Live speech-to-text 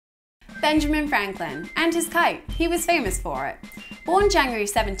Benjamin Franklin, and his kite. He was famous for it. Born January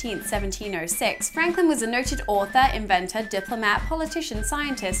 17, 1706, Franklin was a noted author, inventor, diplomat, politician,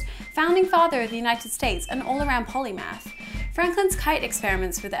 scientist, founding father of the United States, and all-around polymath. Franklin's kite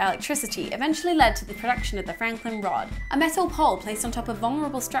experiments with electricity eventually led to the production of the Franklin rod, a metal pole placed on top of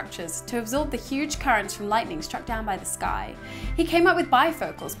vulnerable structures to absorb the huge currents from lightning struck down by the sky. He came up with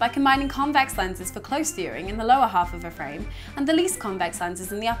bifocals by combining convex lenses for close viewing in the lower half of a frame and the least convex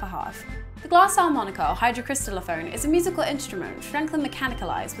lenses in the upper half. The Glassarmonica, or hydrocrystallophone, is a musical instrument which Franklin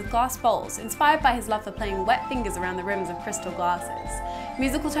mechanicalized with glass bowls, inspired by his love for playing wet fingers around the rims of crystal glasses,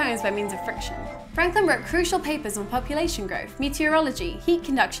 musical tones by means of friction. Franklin wrote crucial papers on population growth, meteorology, heat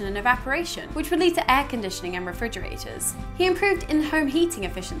conduction and evaporation, which would lead to air conditioning and refrigerators. He improved in-home heating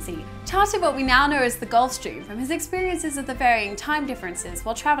efficiency, charted what we now know as the Gulfstream from his experiences of the varying time differences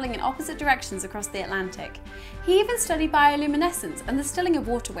while traveling in opposite directions across the Atlantic. He even studied bioluminescence and the stilling of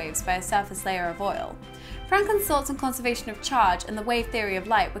water waves by a surface layer of oil. Franklin's thoughts on conservation of charge and the wave theory of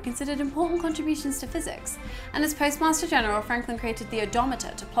light were considered important contributions to physics, and as Postmaster General, Franklin created the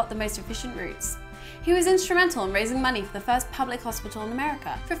Odometer to plot the most efficient routes. He was instrumental in raising money for the first public hospital in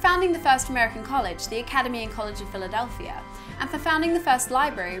America, for founding the first American college, the Academy and College of Philadelphia, and for founding the first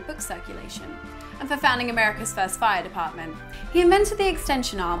library of book circulation, and for founding America's first fire department. He invented the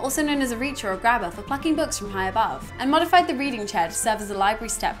extension arm, also known as a reacher or grabber, for plucking books from high above, and modified the reading chair to serve as a library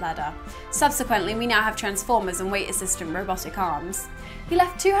stepladder. Subsequently, we now have transformers and weight-assistant robotic arms. He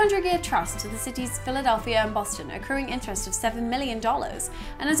left 200-year trusts to the cities Philadelphia and Boston, accruing interest of $7 million,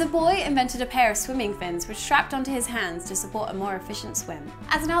 and as a boy invented a pair of swimming fins which strapped onto his hands to support a more efficient swim.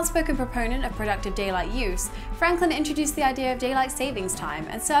 As an outspoken proponent of productive daylight use, Franklin introduced the idea of daylight savings time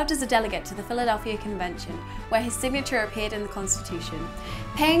and served as a delegate to the Philadelphia Convention, where his signature appeared in the Constitution.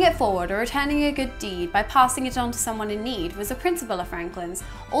 Paying it forward or returning a good deed by passing it on to someone in need was a principle of Franklin's,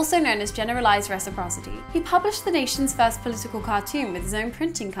 also known as generalized reciprocity. He published the nation's first political cartoon with his own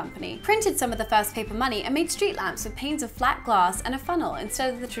printing company, printed some of the first paper money, and made street lamps with panes of flat glass and a funnel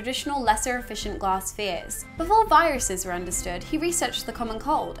instead of the traditional, lesser efficient glass spheres. Before viruses were understood, he researched the common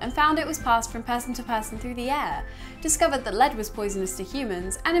cold and found it was passed from person to person through the air, discovered that lead was poisonous to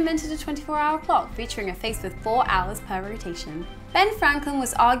humans, and invented a 24-hour clock featuring a face with 4 hours per rotation. Ben Franklin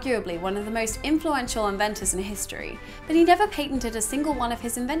was arguably one of the most influential inventors in history, but he never patented a single one of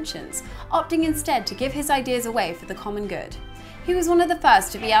his inventions, opting instead to give his ideas away for the common good. He was one of the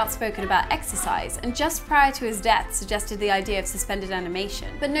first to be outspoken about exercise, and just prior to his death suggested the idea of suspended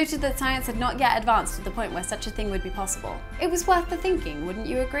animation, but noted that science had not yet advanced to the point where such a thing would be possible. It was worth the thinking, wouldn't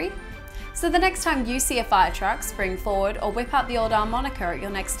you agree? So the next time you see a fire truck, spring forward, or whip out the old harmonica at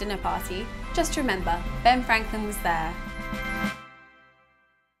your next dinner party, just remember, Ben Franklin was there.